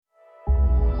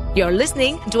You're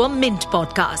listening to a Mint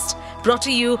podcast brought to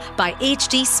you by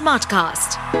HT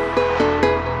Smartcast.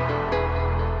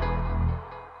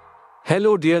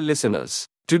 Hello, dear listeners.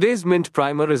 Today's Mint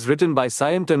Primer is written by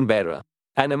Sayantan Bera.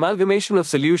 An amalgamation of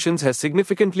solutions has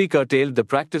significantly curtailed the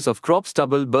practice of crop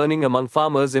stubble burning among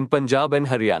farmers in Punjab and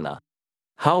Haryana.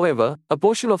 However, a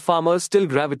portion of farmers still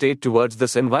gravitate towards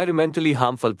this environmentally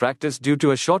harmful practice due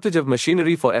to a shortage of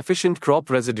machinery for efficient crop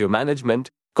residue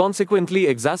management, consequently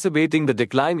exacerbating the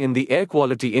decline in the Air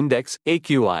Quality Index,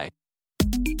 AQI.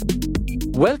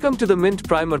 Welcome to the Mint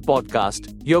Primer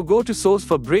podcast, your go-to source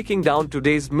for breaking down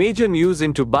today's major news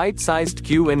into bite-sized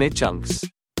Q&A chunks.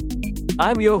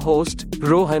 I'm your host,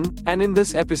 Rohan, and in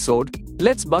this episode,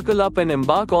 let's buckle up and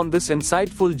embark on this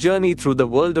insightful journey through the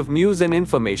world of news and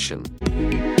information.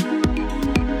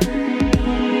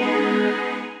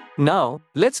 Now,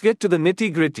 let's get to the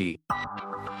nitty-gritty.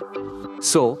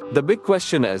 So, the big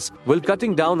question is, will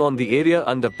cutting down on the area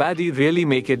under paddy really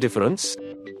make a difference?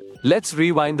 Let's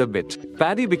rewind a bit.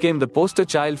 Paddy became the poster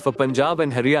child for Punjab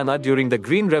and Haryana during the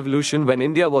Green Revolution when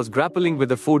India was grappling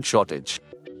with a food shortage.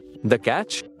 The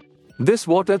catch? This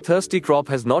water-thirsty crop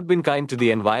has not been kind to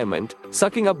the environment,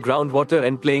 sucking up groundwater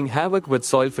and playing havoc with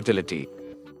soil fertility.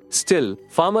 Still,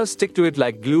 farmers stick to it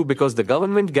like glue because the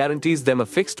government guarantees them a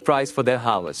fixed price for their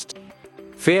harvest.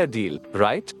 Fair deal,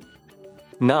 right?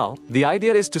 Now, the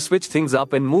idea is to switch things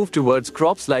up and move towards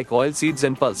crops like oilseeds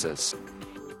and pulses.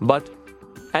 But,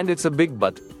 and it's a big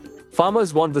but,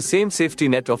 farmers want the same safety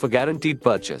net of a guaranteed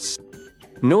purchase.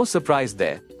 No surprise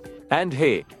there. And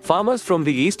hey, farmers from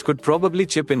the east could probably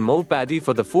chip in more paddy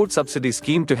for the food subsidy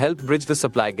scheme to help bridge the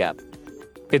supply gap.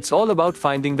 It's all about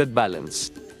finding that balance.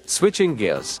 Switching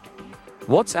gears.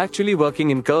 What's actually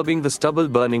working in curbing the stubble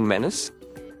burning menace?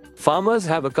 Farmers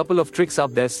have a couple of tricks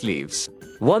up their sleeves.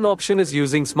 One option is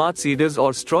using smart seeders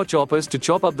or straw choppers to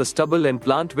chop up the stubble and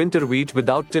plant winter wheat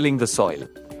without tilling the soil.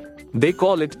 They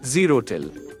call it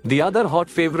zero-till. The other hot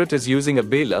favorite is using a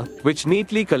baler, which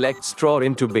neatly collects straw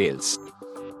into bales.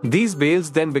 These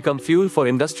bales then become fuel for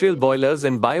industrial boilers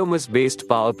and biomass-based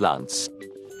power plants.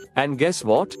 And guess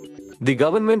what? The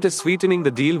government is sweetening the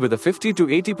deal with a 50 to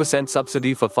 80%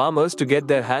 subsidy for farmers to get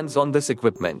their hands on this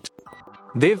equipment.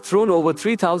 They've thrown over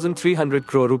 3,300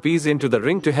 crore rupees into the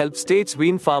ring to help states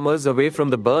wean farmers away from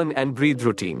the burn and breathe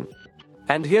routine.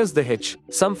 And here's the hitch,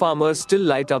 some farmers still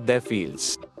light up their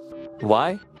fields.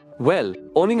 Why? Well,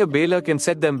 owning a baler can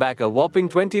set them back a whopping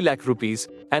 20 lakh rupees,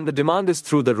 and the demand is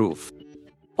through the roof.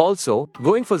 Also,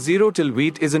 going for zero-till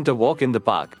wheat isn't a walk in the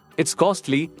park. It's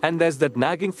costly, and there's that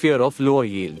nagging fear of lower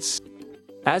yields.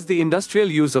 As the industrial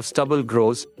use of stubble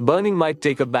grows, burning might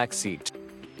take a back seat.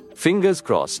 Fingers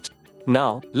crossed.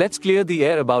 Now, let's clear the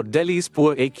air about Delhi's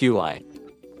poor AQI.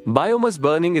 Biomass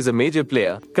burning is a major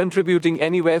player, contributing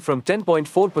anywhere from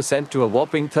 10.4% to a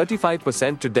whopping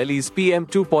 35% to Delhi's PM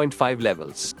 2.5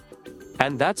 levels.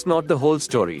 And that's not the whole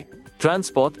story.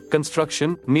 Transport,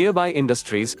 construction, nearby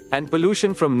industries, and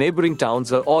pollution from neighboring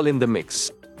towns are all in the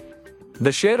mix.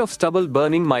 The share of stubble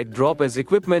burning might drop as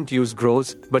equipment use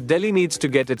grows, but Delhi needs to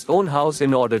get its own house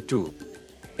in order too.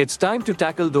 It's time to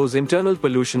tackle those internal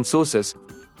pollution sources.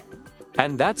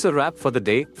 And that's a wrap for the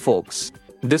day, folks.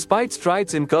 Despite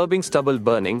strides in curbing stubble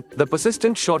burning, the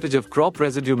persistent shortage of crop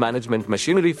residue management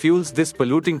machinery fuels this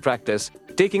polluting practice,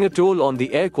 taking a toll on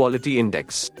the air quality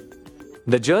index.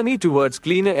 The journey towards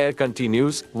cleaner air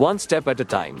continues, one step at a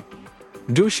time.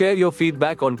 Do share your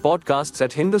feedback on podcasts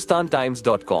at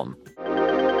hindustantimes.com.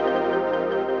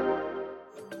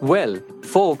 Well,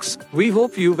 folks, we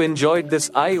hope you've enjoyed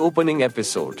this eye-opening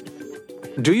episode.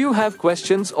 Do you have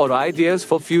questions or ideas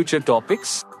for future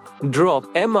topics?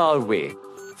 Drop them our way.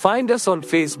 Find us on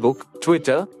Facebook,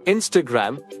 Twitter,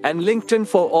 Instagram, and LinkedIn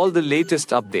for all the latest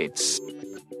updates.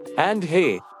 And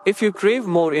hey, if you crave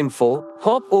more info,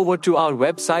 hop over to our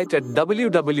website at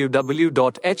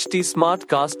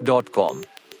www.htsmartcast.com.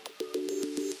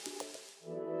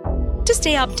 To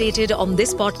stay updated on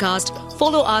this podcast,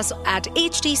 follow us at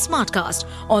HT Smartcast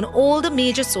on all the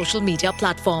major social media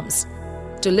platforms.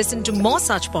 To listen to more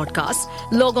such podcasts,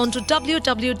 log on to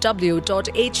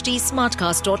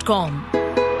www.htsmartcast.com.